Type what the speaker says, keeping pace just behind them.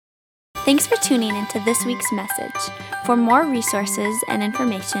Thanks for tuning into this week's message. For more resources and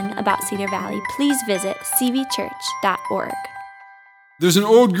information about Cedar Valley, please visit cvchurch.org. There's an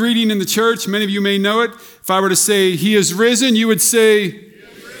old greeting in the church. Many of you may know it. If I were to say, "He is risen," you would say,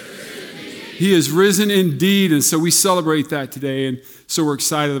 "He is risen indeed." And so we celebrate that today, and so we're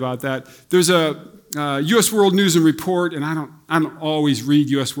excited about that. There's a U.S. World News and Report, and I don't always read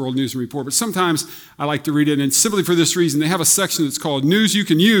U.S. World News and Report, but sometimes I like to read it, and simply for this reason, they have a section that's called News You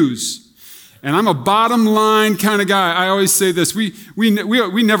Can Use. And I'm a bottom line kind of guy. I always say this, we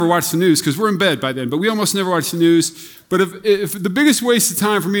never watch the news because we're in bed by then, but we almost never watch the news. But if the biggest waste of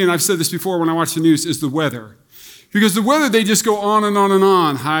time for me, and I've said this before when I watch the news, is the weather. Because the weather, they just go on and on and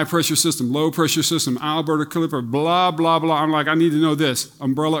on. High pressure system, low pressure system, Alberta Clipper, blah, blah, blah. I'm like, I need to know this.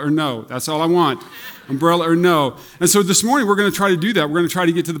 Umbrella or no. That's all I want. Umbrella or no. And so this morning, we're going to try to do that. We're going to try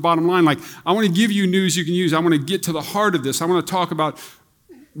to get to the bottom line. Like, I want to give you news you can use. I want to get to the heart of this. I want to talk about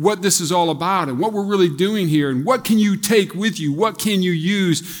what this is all about and what we're really doing here and what can you take with you, what can you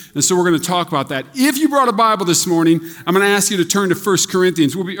use, and so we're going to talk about that. If you brought a Bible this morning, I'm going to ask you to turn to 1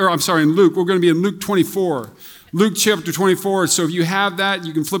 Corinthians. In Luke. We're going to be in Luke 24. Luke chapter 24. So if you have that,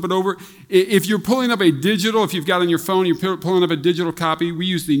 you can flip it over. If you're pulling up a digital, if you've got on your phone, you're pulling up a digital copy, we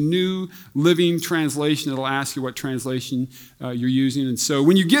use the New Living Translation. It'll ask you what translation you're using. And so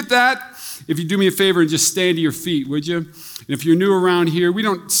when you get that, if you do me a favor and just stand to your feet, would you? And if you're new around here, we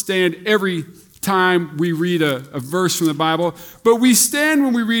don't stand every time we read a verse from the Bible, but we stand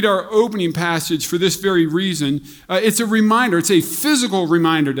when we read our opening passage for this very reason. It's a reminder, it's a physical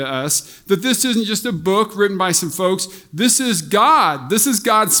reminder to us that this isn't just a book written by some folks. This is God. This is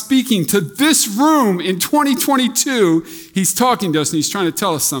God speaking to this room in 2022. He's talking to us and he's trying to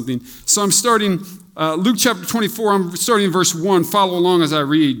tell us something. So I'm starting Luke chapter 24. I'm starting in verse 1. Follow along as I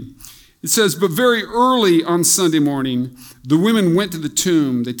read. It says, "But very early on Sunday morning, the women went to the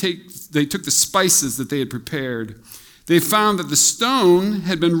tomb. They took the spices that they had prepared. They found that the stone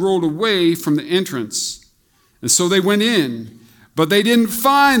had been rolled away from the entrance. And so they went in, but they didn't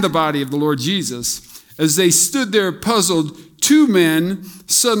find the body of the Lord Jesus. As they stood there puzzled, two men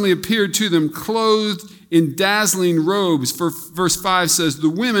suddenly appeared to them, clothed in dazzling robes." For verse 5 says, "The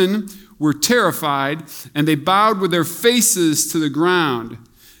women were terrified, and they bowed with their faces to the ground.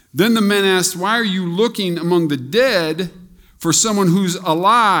 Then the men asked, 'Why are you looking among the dead for someone who's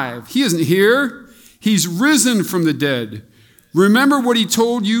alive? He isn't here. He's risen from the dead. Remember what he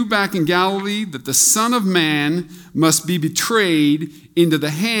told you back in Galilee, that the Son of Man must be betrayed into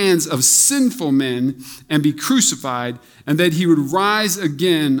the hands of sinful men and be crucified, and that he would rise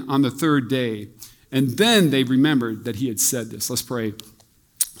again on the third day.' And then they remembered that he had said this." Let's pray.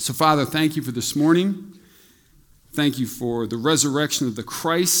 So, Father, thank you for this morning. Thank you for the resurrection of the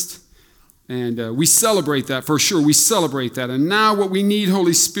Christ. And we celebrate that, for sure. We celebrate that. And now what we need,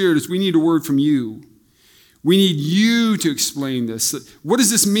 Holy Spirit, is we need a word from you. We need you to explain this. What does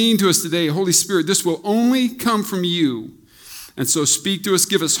this mean to us today? Holy Spirit, this will only come from you. And so speak to us.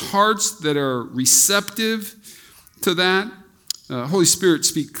 Give us hearts that are receptive to that. Holy Spirit,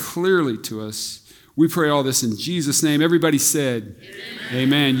 speak clearly to us. We pray all this in Jesus' name. Everybody said, Amen.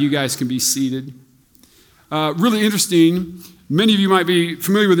 Amen. You guys can be seated. Really interesting. Many of you might be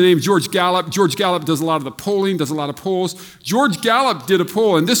familiar with the name George Gallup. George Gallup does a lot of the polling, does a lot of polls. George Gallup did a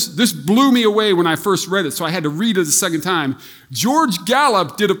poll, and this blew me away when I first read it, so I had to read it a second time. George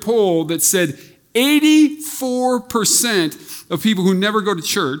Gallup did a poll that said 84% of people who never go to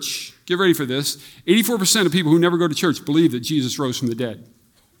church, get ready for this, 84% of people who never go to church believe that Jesus rose from the dead.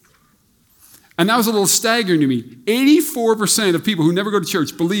 And that was a little staggering to me. 84% of people who never go to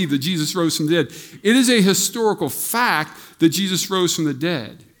church believe that Jesus rose from the dead. It is a historical fact that Jesus rose from the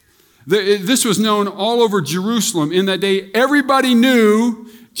dead. This was known all over Jerusalem in that day. Everybody knew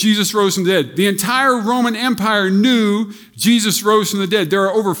Jesus rose from the dead. The entire Roman Empire knew Jesus rose from the dead. There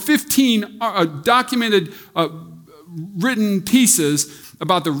are over 15 documented written pieces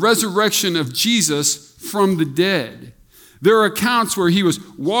about the resurrection of Jesus from the dead. There are accounts where he was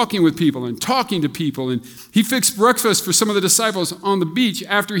walking with people and talking to people, and he fixed breakfast for some of the disciples on the beach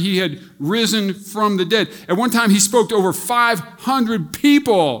after he had risen from the dead. At one time, he spoke to over 500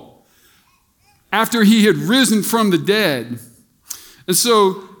 people after he had risen from the dead. And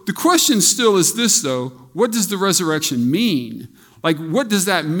so the question still is this, though: what does the resurrection mean? Like, what does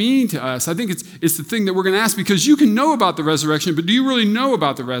that mean to us? I think it's the thing that we're going to ask, because you can know about the resurrection, but do you really know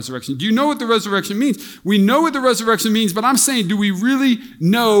about the resurrection? Do you know what the resurrection means? We know what the resurrection means, but I'm saying, do we really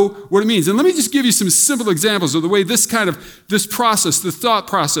know what it means? And let me just give you some simple examples of the way this process, the thought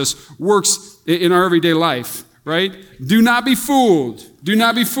process, works in our everyday life, right? Do not be fooled. Do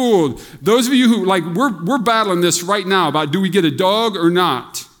not be fooled. Those of you who, we're battling this right now about do we get a dog or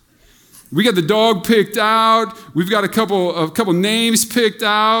not? We got the dog picked out. We've got a couple names picked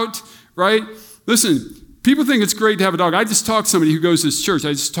out, right? Listen, people think it's great to have a dog. I just talked to somebody who goes to this church.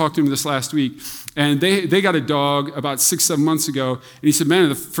 I just talked to him this last week. And they got a dog about 6-7 months ago. And he said,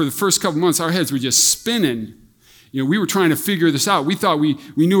 man, for the first couple months, our heads were just spinning. We were trying to figure this out. We thought we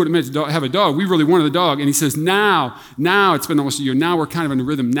knew what it meant to have a dog. We really wanted a dog. And he says, now it's been almost a year. Now we're kind of in a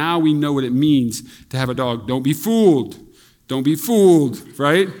rhythm. Now we know what it means to have a dog. Don't be fooled. Don't be fooled,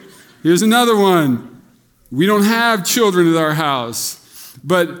 right? Here's another one. We don't have children at our house.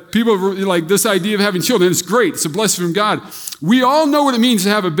 But people like this idea of having children. It's great. It's a blessing from God. We all know what it means to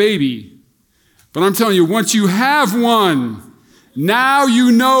have a baby. But I'm telling you, once you have one, now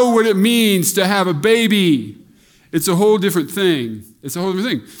you know what it means to have a baby. It's a whole different thing. It's a whole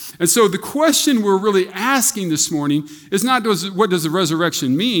different thing. And so the question we're really asking this morning is not what does the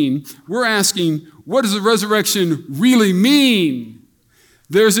resurrection mean? We're asking, what does the resurrection really mean?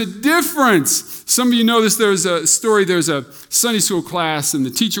 There's a difference. Some of you know this. There's a story. There's a Sunday school class, and the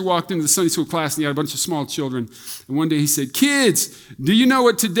teacher walked into the Sunday school class, and he had a bunch of small children. And one day he said, kids, do you know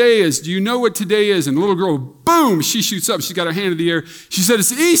what today is? Do you know what today is? And the little girl, boom, she shoots up. She's got her hand in the air. She said,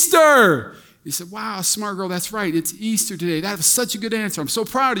 it's Easter. He said, wow, smart girl, that's right. It's Easter today. That was such a good answer. I'm so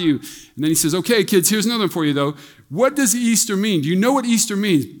proud of you. And then he says, okay, kids, here's another one for you, though. What does Easter mean? Do you know what Easter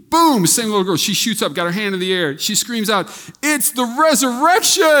means? Boom, same little girl. She shoots up, got her hand in the air. She screams out, it's the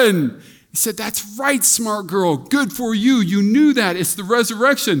resurrection. He said, that's right, smart girl. Good for you. You knew that. It's the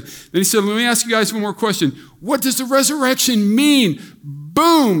resurrection. Then he said, let me ask you guys one more question. What does the resurrection mean?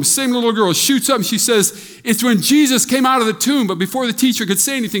 Boom, same little girl shoots up and she says, it's when Jesus came out of the tomb. But before the teacher could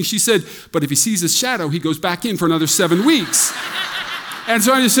say anything, she said, but if he sees his shadow, he goes back in for another 7 weeks. And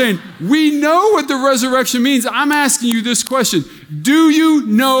so I'm just saying, we know what the resurrection means. I'm asking you this question. Do you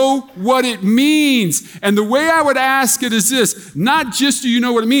know what it means? And the way I would ask it is this. Not just do you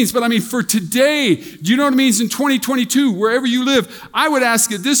know what it means, but I mean for today. Do you know what it means in 2022, wherever you live? I would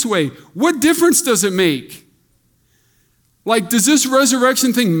ask it this way. What difference does it make? Like, does this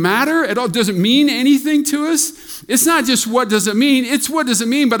resurrection thing matter at all? Does it mean anything to us? It's not just what does it mean, it's what does it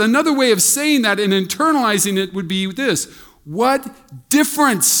mean. But another way of saying that and internalizing it would be this. What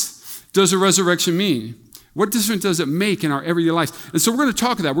difference does a resurrection mean? What difference does it make in our everyday life? And so we're going to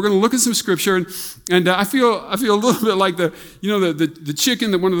talk about that. We're going to look at some scripture, and I feel a little bit like the chicken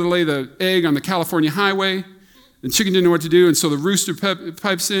that wanted to lay the egg on the California highway. The chicken didn't know what to do, and so the rooster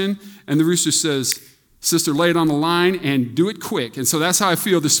pipes in, and the rooster says, sister, lay it on the line and do it quick. And so that's how I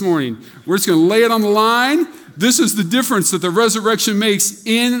feel this morning. We're just going to lay it on the line. This is the difference that the resurrection makes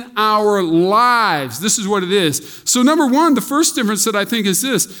in our lives. This is what it is. So number one, the first difference that I think is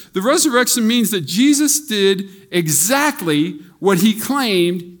this. The resurrection means that Jesus did exactly what he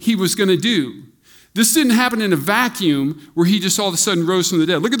claimed he was going to do. This didn't happen in a vacuum where he just all of a sudden rose from the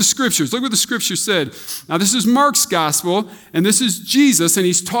dead. Look at the scriptures. Look what the scripture said. Now, this is Mark's gospel, and this is Jesus, and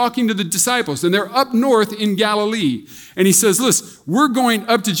he's talking to the disciples, and they're up north in Galilee. And he says, listen, we're going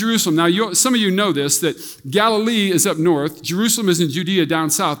up to Jerusalem. Now, some of you know this, that Galilee is up north. Jerusalem is in Judea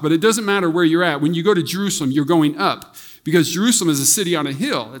down south, but it doesn't matter where you're at. When you go to Jerusalem, you're going up. Because Jerusalem is a city on a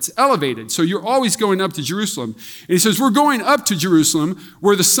hill. It's elevated. So you're always going up to Jerusalem. And he says, we're going up to Jerusalem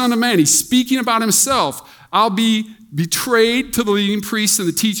where the Son of Man, he's speaking about himself. I'll be betrayed to the leading priests and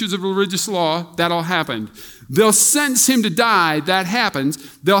the teachers of religious law. That all happened. They'll sentence him to die. That happened.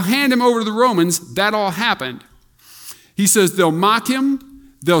 They'll hand him over to the Romans. That all happened. He says they'll mock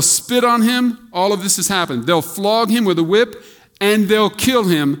him. They'll spit on him. All of this has happened. They'll flog him with a whip and they'll kill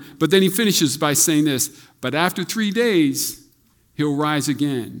him. But then he finishes by saying this. But after 3 days, he'll rise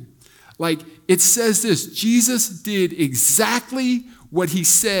again. Like, it says this, Jesus did exactly what he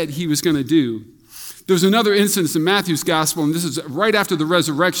said he was going to do. There's another instance in Matthew's gospel, and this is right after the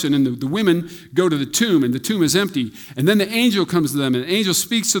resurrection, and the women go to the tomb, and the tomb is empty. And then the angel comes to them, and the angel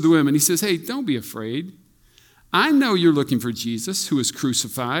speaks to the women. He says, hey, don't be afraid. I know you're looking for Jesus, who was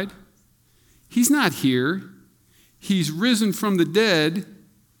crucified. He's not here. He's risen from the dead,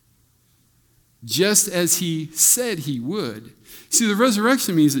 just as he said he would. See, the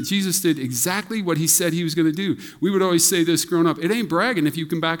resurrection means that Jesus did exactly what he said he was going to do. We would always say this growing up, it ain't bragging if you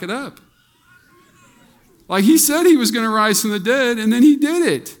can back it up. Like he said he was going to rise from the dead, and then he did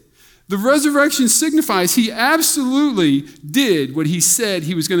it. The resurrection signifies he absolutely did what he said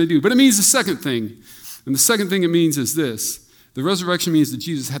he was going to do. But it means the second thing. And the second thing it means is this. The resurrection means that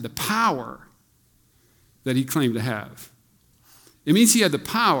Jesus had the power that he claimed to have. It means he had the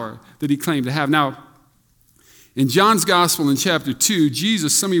power that he claimed to have. Now, In John's gospel in chapter 2,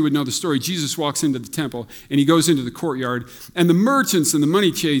 Jesus, some of you would know the story, Jesus walks into the temple and he goes into the courtyard, and the merchants and the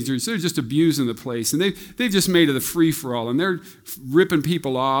money changers, they're just abusing the place, and they've just made it a free-for-all, and they're ripping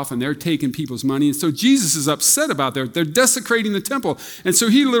people off and they're taking people's money, and so Jesus is upset about that. They're desecrating the temple, and so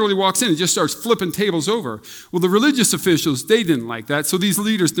he literally walks in and just starts flipping tables over. Well, the religious officials, they didn't like that, so these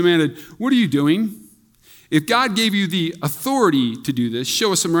leaders demanded, what are you doing? If God gave you the authority to do this,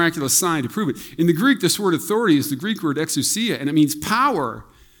 show us a miraculous sign to prove it. In the Greek, this word authority is the Greek word exousia, and it means power.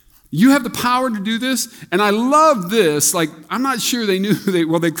 You have the power to do this? And I love this. Like, I'm not sure they knew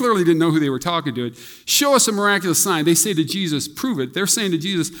they clearly didn't know who they were talking to. Show us a miraculous sign. They say to Jesus, prove it. They're saying to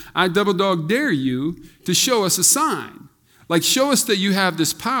Jesus, I double dog dare you to show us a sign. Like, show us that you have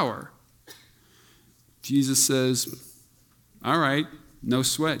this power. Jesus says, all right. No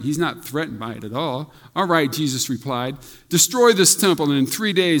sweat. He's not threatened by it at all. All right, Jesus replied, destroy this temple, and in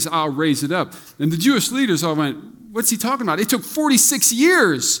 3 days I'll raise it up. And the Jewish leaders all went, what's he talking about? It took 46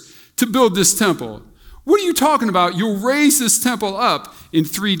 years to build this temple. What are you talking about? You'll raise this temple up in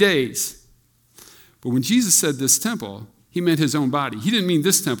 3 days. But when Jesus said this temple, he meant his own body. He didn't mean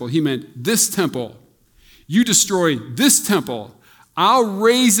this temple. He meant this temple. You destroy this temple, I'll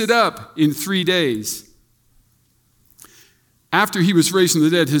raise it up in 3 days. After he was raised from the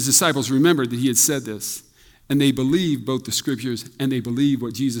dead, his disciples remembered that he had said this, and they believed both the scriptures and they believed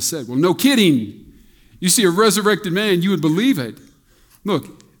what Jesus said. Well, no kidding. You see a resurrected man, you would believe it.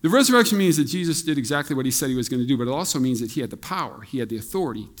 Look, the resurrection means that Jesus did exactly what he said he was going to do, but it also means that he had the power, he had the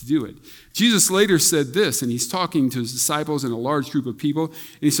authority to do it. Jesus later said this, and he's talking to his disciples and a large group of people,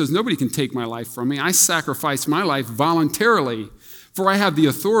 and he says, nobody can take my life from me. I sacrificed my life voluntarily. For I have the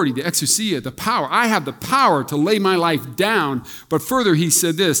authority, the exousia, the power. I have the power to lay my life down. But further, he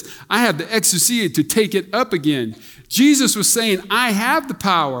said this, I have the exousia to take it up again. Jesus was saying, I have the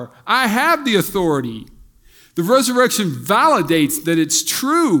power. I have the authority. The resurrection validates that it's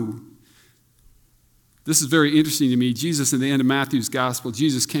true. This is very interesting to me. Jesus, in the end of Matthew's gospel,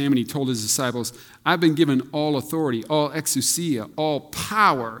 Jesus came and he told his disciples, I've been given all authority, all exousia, all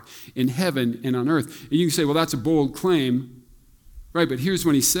power in heaven and on earth. And you can say, well, that's a bold claim. Right, but here's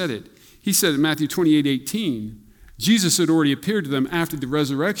when he said it. He said in Matthew 28:18, Jesus had already appeared to them after the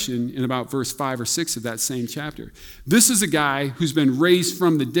resurrection in about verse 5 or 6 of that same chapter. This is a guy who's been raised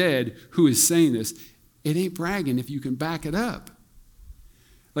from the dead who is saying this. It ain't bragging if you can back it up.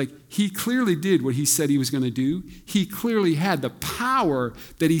 Like, he clearly did what he said he was going to do. He clearly had the power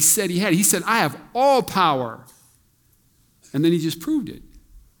that he said he had. He said, I have all power. And then he just proved it.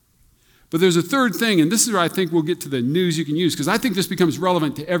 But there's a third thing, and this is where I think we'll get to the news you can use, because I think this becomes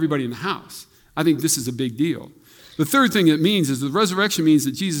relevant to everybody in the house. I think this is a big deal. The third thing it means is the resurrection means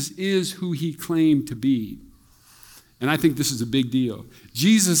that Jesus is who he claimed to be. And I think this is a big deal.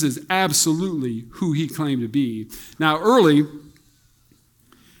 Jesus is absolutely who he claimed to be. Now, early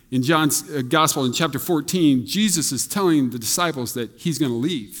in John's gospel in chapter 14, Jesus is telling the disciples that he's going to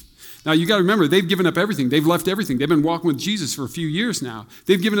leave. Now, you got to remember, they've given up everything. They've left everything. They've been walking with Jesus for a few years now.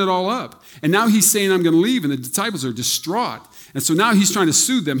 They've given it all up. And now he's saying, I'm going to leave, and the disciples are distraught. And so now he's trying to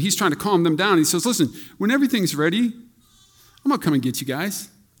soothe them. He's trying to calm them down. He says, listen, when everything's ready, I'm going to come and get you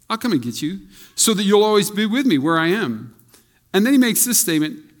guys. I'll come and get you so that you'll always be with me where I am. And then he makes this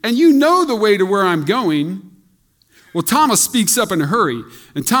statement, and you know the way to where I'm going. Well, Thomas speaks up in a hurry,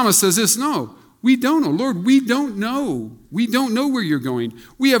 and Thomas says this, no, we don't know. Lord, we don't know. We don't know where you're going.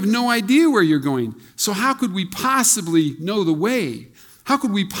 We have no idea where you're going. So how could we possibly know the way? How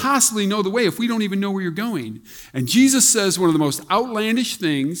could we possibly know the way if we don't even know where you're going? And Jesus says one of the most outlandish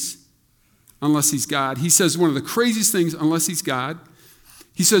things, unless he's God. He says one of the craziest things, unless he's God.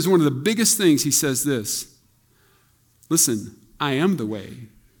 He says one of the biggest things, he says this, listen, I am the way.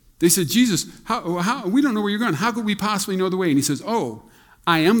 They said, Jesus, how we don't know where you're going. How could we possibly know the way? And he says, oh,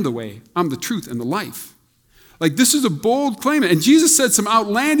 I am the way, I'm the truth, and the life. Like, this is a bold claim. And Jesus said some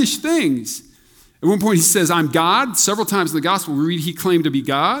outlandish things. At one point he says, I'm God. Several times in the gospel we read he claimed to be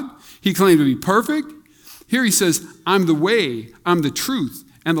God. He claimed to be perfect. Here he says, I'm the way, I'm the truth,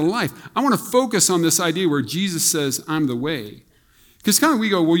 and the life. I want to focus on this idea where Jesus says, I'm the way. Because kind of we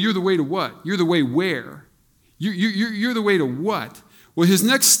go, well, you're the way to what? You're the way where? You're the way to what? Well, his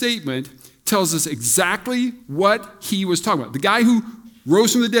next statement tells us exactly what he was talking about. The guy who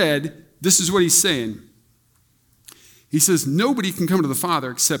rose from the dead, this is what he's saying. He says, nobody can come to the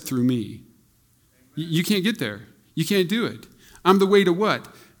Father except through me. You can't get there. You can't do it. I'm the way to what?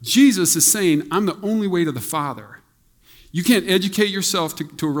 Jesus is saying, I'm the only way to the Father. You can't educate yourself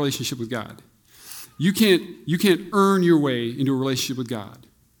to a relationship with God. You can't earn your way into a relationship with God.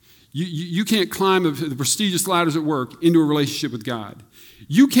 You can't climb the prestigious ladders at work into a relationship with God.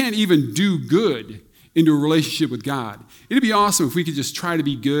 You can't even do good into a relationship with God. It'd be awesome if we could just try to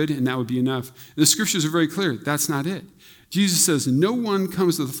be good and that would be enough. And the scriptures are very clear. That's not it. Jesus says, no one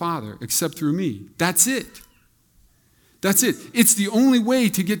comes to the Father except through me. That's it. That's it. It's the only way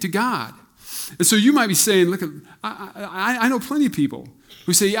to get to God. And so you might be saying, look, I know plenty of people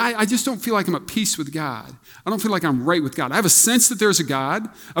who say, I just don't feel like I'm at peace with God. I don't feel like I'm right with God. I have a sense that there's a God.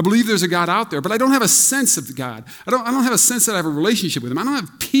 I believe there's a God out there, but I don't have a sense of God. I don't have a sense that I have a relationship with him. I don't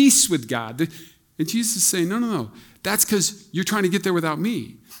have peace with God. And Jesus is saying, no. That's because you're trying to get there without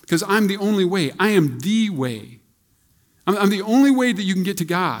me, because I'm the only way. I am the way. I'm the only way that you can get to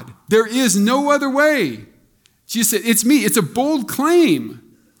God. There is no other way. Jesus said, it's me. It's a bold claim.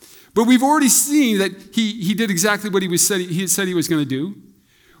 But we've already seen that he did exactly what he said he was going to do.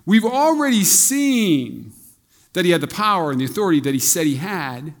 We've already seen that he had the power and the authority that he said he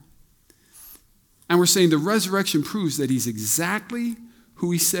had. And we're saying the resurrection proves that he's exactly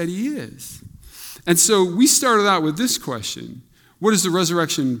who he said he is. And so we started out with this question. What does the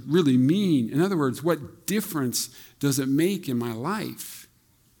resurrection really mean? In other words, what difference does it make in my life?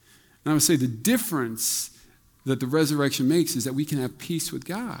 And I would say the difference that the resurrection makes is that we can have peace with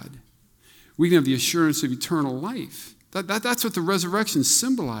God. We can have the assurance of eternal life. That's what the resurrection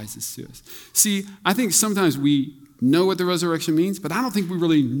symbolizes to us. See, I think sometimes we know what the resurrection means, but I don't think we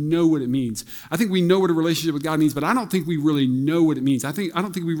really know what it means. I think we know what a relationship with God means, but I don't think we really know what it means. I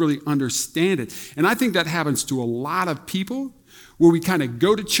don't think we really understand it. And I think that happens to a lot of people, where we kind of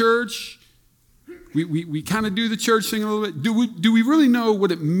go to church, we kind of do the church thing a little bit. Do we really know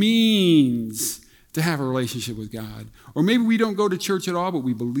what it means to have a relationship with God? Or maybe we don't go to church at all, but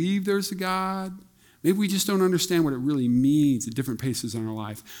we believe there's a God. Maybe we just don't understand what it really means at different paces in our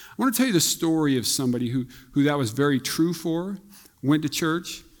life. I want to tell you the story of somebody who that was very true for, went to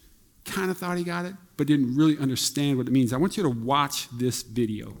church, kind of thought he got it, but didn't really understand what it means. I want you to watch this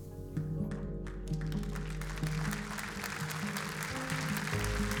video.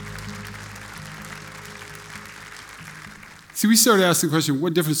 See, we started asking the question,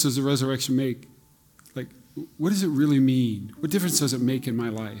 what difference does the resurrection make? Like, what does it really mean? What difference does it make in my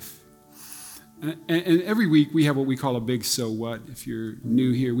life? And every week we have what we call a big so what. If you're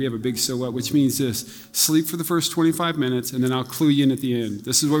new here, we have a big so what, which means this: sleep for the first 25 minutes, and then I'll clue you in at the end.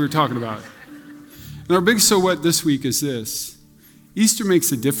 This is what we're talking about. And our big so what this week is this: Easter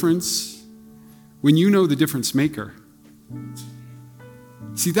makes a difference when you know the difference maker.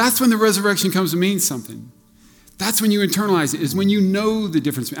 See, that's when the resurrection comes to mean something. That's when you internalize it, is when you know the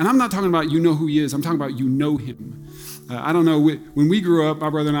difference. And I'm not talking about you know who he is. I'm talking about you know him. I don't know, when we grew up, my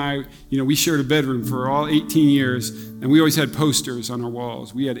brother and I, we shared a bedroom for all 18 years, and we always had posters on our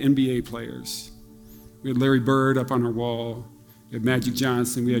walls. We had NBA players. We had Larry Bird up on our wall. We had Magic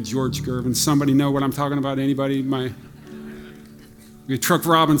Johnson. We had George Gervin. Somebody know what I'm talking about? Anybody? We had Truck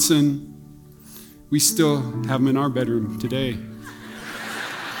Robinson. We still have them in our bedroom today,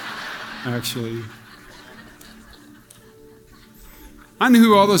 actually. I knew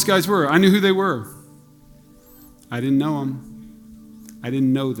who all those guys were. I knew who they were. I didn't know them. I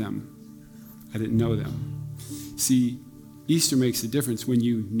didn't know them. I didn't know them. See, Easter makes a difference when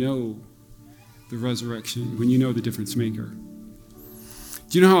you know the resurrection, when you know the difference maker.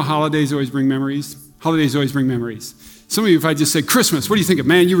 Do you know how holidays always bring memories? Holidays always bring memories. Some of you, if I just say Christmas, what do you think of?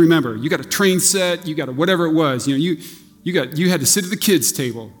 Man, you remember. You got a train set. You got a whatever it was. You had to sit at the kids'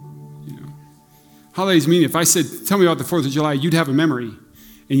 table. Holidays mean if I said, tell me about the 4th of July, you'd have a memory,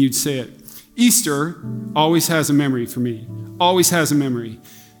 and you'd say it. Easter always has a memory for me. Always has a memory.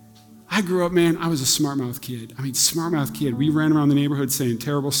 I grew up, man, I was a smart-mouth kid. Smart-mouth kid. We ran around the neighborhood saying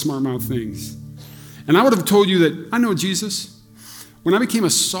terrible smart-mouth things. And I would have told you that I know Jesus. When I became a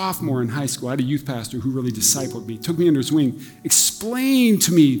sophomore in high school, I had a youth pastor who really discipled me, took me under his wing, explained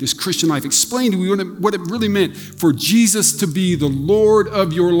to me this Christian life, explained to me what it really meant for Jesus to be the Lord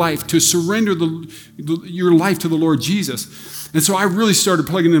of your life, to surrender your life to the Lord Jesus. And so I really started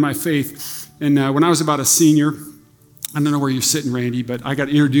plugging in my faith. And when I was about a senior, I don't know where you're sitting, Randy, but I got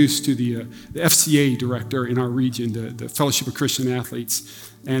introduced to the FCA director in our region, the Fellowship of Christian Athletes.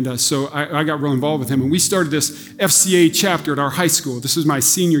 And so I got real involved with him. And we started this FCA chapter at our high school. This was my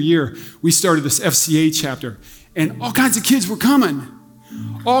senior year. We started this FCA chapter. And all kinds of kids were coming.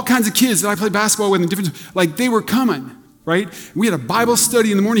 All kinds of kids that I played basketball with, and they were coming, right? We had a Bible study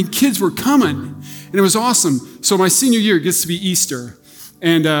in the morning. Kids were coming. And it was awesome. So my senior year gets to be Easter.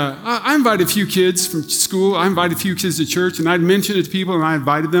 And I invited a few kids from school. I invited a few kids to church, and I'd mention it to people, and I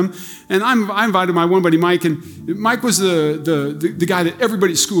invited them. And I invited my one buddy, Mike, and Mike was the guy that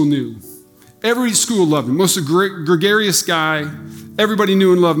everybody at school knew. Every school loved him. Most gregarious guy. Everybody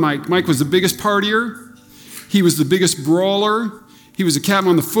knew and loved Mike. Mike was the biggest partier. He was the biggest brawler. He was a captain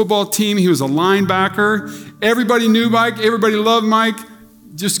on the football team. He was a linebacker. Everybody knew Mike. Everybody loved Mike.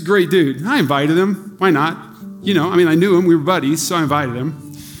 Just a great dude. I invited him. Why not? I knew him. We were buddies, so I invited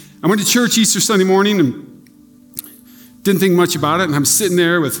him. I went to church Easter Sunday morning and didn't think much about it. And I'm sitting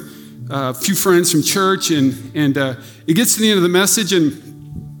there with a few friends from church, and it gets to the end of the message,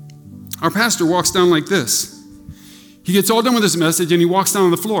 and our pastor walks down like this. He gets all done with his message, and he walks down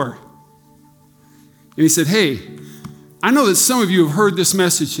on the floor. And he said, hey, I know that some of you have heard this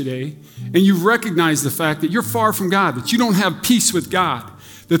message today, and you recognize the fact that you're far from God, that you don't have peace with God,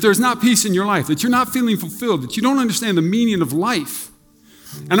 that there's not peace in your life, that you're not feeling fulfilled, that you don't understand the meaning of life.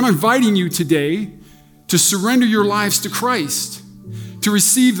 And I'm inviting you today to surrender your lives to Christ, to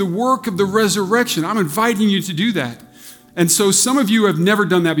receive the work of the resurrection. I'm inviting you to do that. And so some of you have never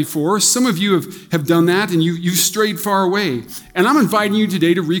done that before. Some of you have done that, and you've strayed far away. And I'm inviting you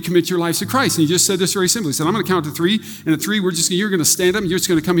today to recommit your lives to Christ. And he just said this very simply. He said, I'm going to count to 3, and at 3, you're going to stand up, and you're just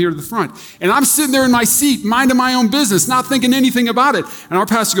going to come here to the front. And I'm sitting there in my seat, minding my own business, not thinking anything about it. And our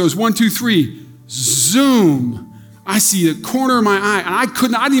pastor goes, 1, 2, 3, zoom. I see a corner of my eye,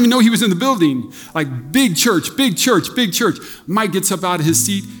 and I didn't even know he was in the building. Like, big church, big church, big church. Mike gets up out of his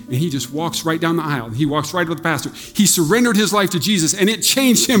seat, and he just walks right down the aisle. He walks right with the pastor. He surrendered his life to Jesus, and it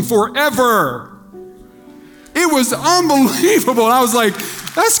changed him forever. It was unbelievable. I was like,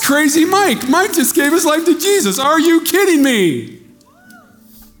 that's crazy, Mike. Mike just gave his life to Jesus. Are you kidding me?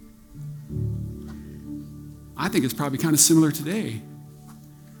 I think it's probably kind of similar today.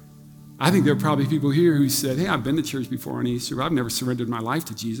 I think there are probably people here who said, hey, I've been to church before on Easter, but I've never surrendered my life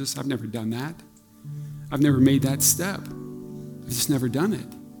to Jesus. I've never done that. I've never made that step. I've just never done it.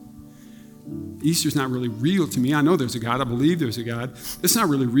 Easter's not really real to me. I know there's a God. I believe there's a God. It's not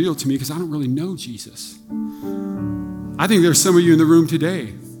really real to me because I don't really know Jesus. I think there's some of you in the room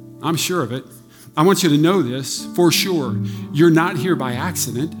today. I'm sure of it. I want you to know this for sure. You're not here by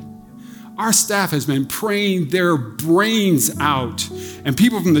accident. Our staff has been praying their brains out, and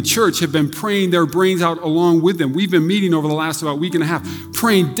people from the church have been praying their brains out along with them. We've been meeting over the last about week and a half,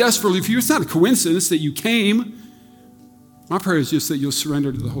 praying desperately for you. It's not a coincidence that you came. My prayer is just that you'll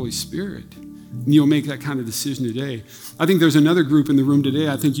surrender to the Holy Spirit, and you'll make that kind of decision today. I think there's another group in the room today.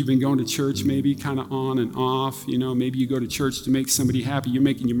 I think you've been going to church maybe kind of on and off. Maybe you go to church to make somebody happy. You're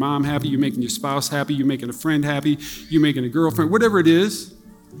making your mom happy. You're making your spouse happy. You're making a friend happy. You're making a girlfriend, whatever it is.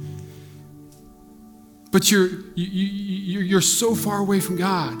 But you're so far away from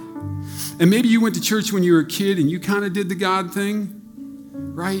God. And maybe you went to church when you were a kid and you kind of did the God thing,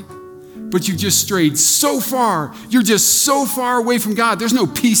 right? But you just strayed so far. You're just so far away from God. There's no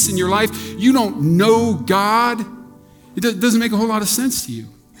peace in your life. You don't know God. It doesn't make a whole lot of sense to you.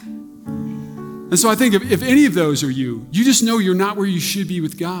 And so I think if any of those are you just know you're not where you should be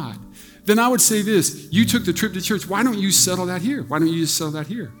with God. Then I would say this. You took the trip to church. Why don't you settle that here? Why don't you just settle that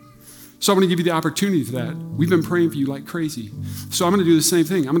here? So I'm going to give you the opportunity for that. We've been praying for you like crazy. So I'm going to do the same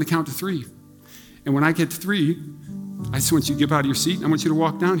thing. I'm going to count to 3. And when I get to 3, I just want you to get out of your seat. I want you to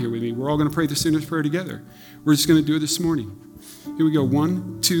walk down here with me. We're all going to pray the sinner's prayer together. We're just going to do it this morning. Here we go.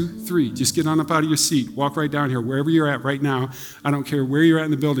 1, 2, 3. Just get on up out of your seat. Walk right down here, wherever you're at right now. I don't care where you're at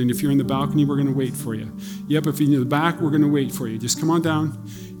in the building. If you're in the balcony, we're going to wait for you. Yep, if you're in the back, we're going to wait for you. Just come on down.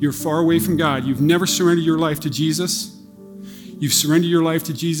 You're far away from God. You've never surrendered your life to Jesus. You've surrendered your life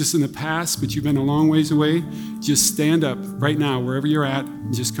to Jesus in the past, but you've been a long ways away. Just stand up right now, wherever you're at,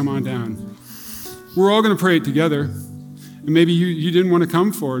 and just come on down. We're all going to pray it together. And maybe you didn't want to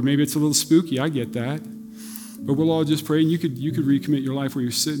come forward. Maybe it's a little spooky. I get that. But we'll all just pray, and you could recommit your life where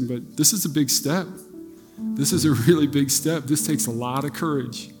you're sitting. But this is a big step. This is a really big step. This takes a lot of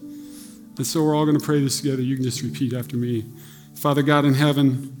courage. And so we're all going to pray this together. You can just repeat after me. Father God in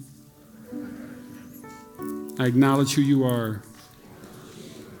heaven, I acknowledge who you are.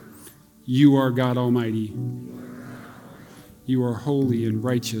 You are God Almighty. You are holy and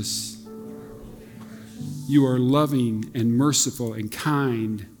righteous. You are loving and merciful and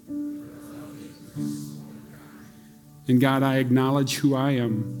kind. And God, I acknowledge who I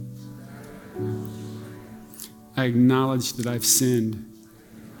am. I acknowledge that I've sinned.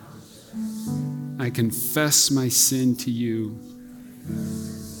 I confess my sin to you.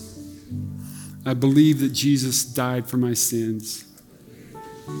 I believe that Jesus died for my sins.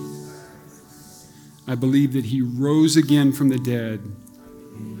 I believe that he rose again from the dead,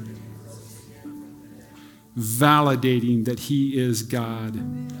 validating that he is God,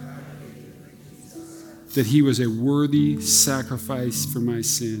 that he was a worthy sacrifice for my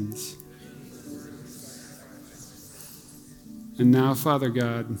sins. And now, Father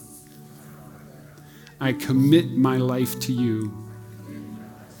God, I commit my life to you.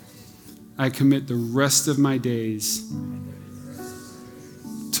 I commit the rest of my days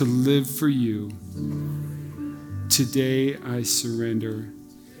to live for you. Today I surrender.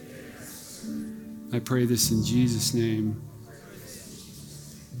 I pray this in Jesus' name.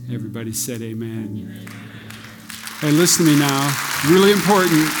 Everybody said amen. Hey, listen to me now. Really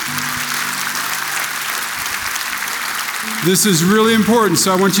important. This is really important,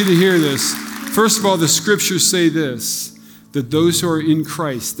 so I want you to hear this. First of all, the scriptures say this, that those who are in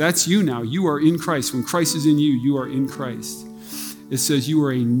Christ, that's you now. You are in Christ. When Christ is in you, you are in Christ. It says you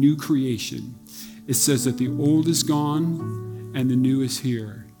are a new creation. It says that the old is gone and the new is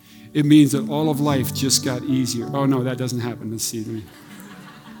here. It means that all of life just got easier. Oh, no, that doesn't happen. Let's see.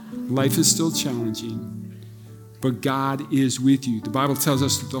 Life is still challenging, but God is with you. The Bible tells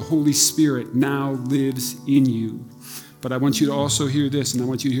us that the Holy Spirit now lives in you. But I want you to also hear this, and I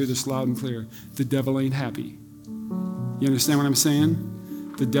want you to hear this loud and clear. The devil ain't happy. You understand what I'm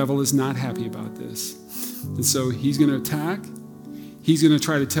saying? The devil is not happy about this. And so he's going to attack. He's going to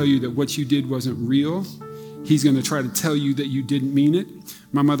try to tell you that what you did wasn't real. He's going to try to tell you that you didn't mean it.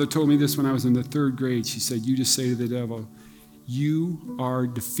 My mother told me this when I was in the 3rd grade. She said, you just say to the devil, you are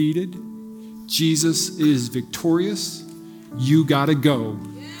defeated. Jesus is victorious. You got to go.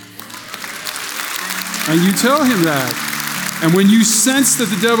 And you tell him that. And when you sense that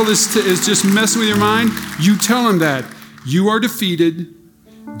the devil is just messing with your mind, you tell him that. You are defeated.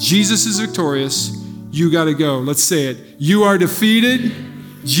 Jesus is victorious. You got to go. Let's say it. You are defeated.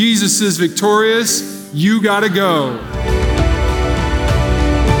 Jesus is victorious. You got to go.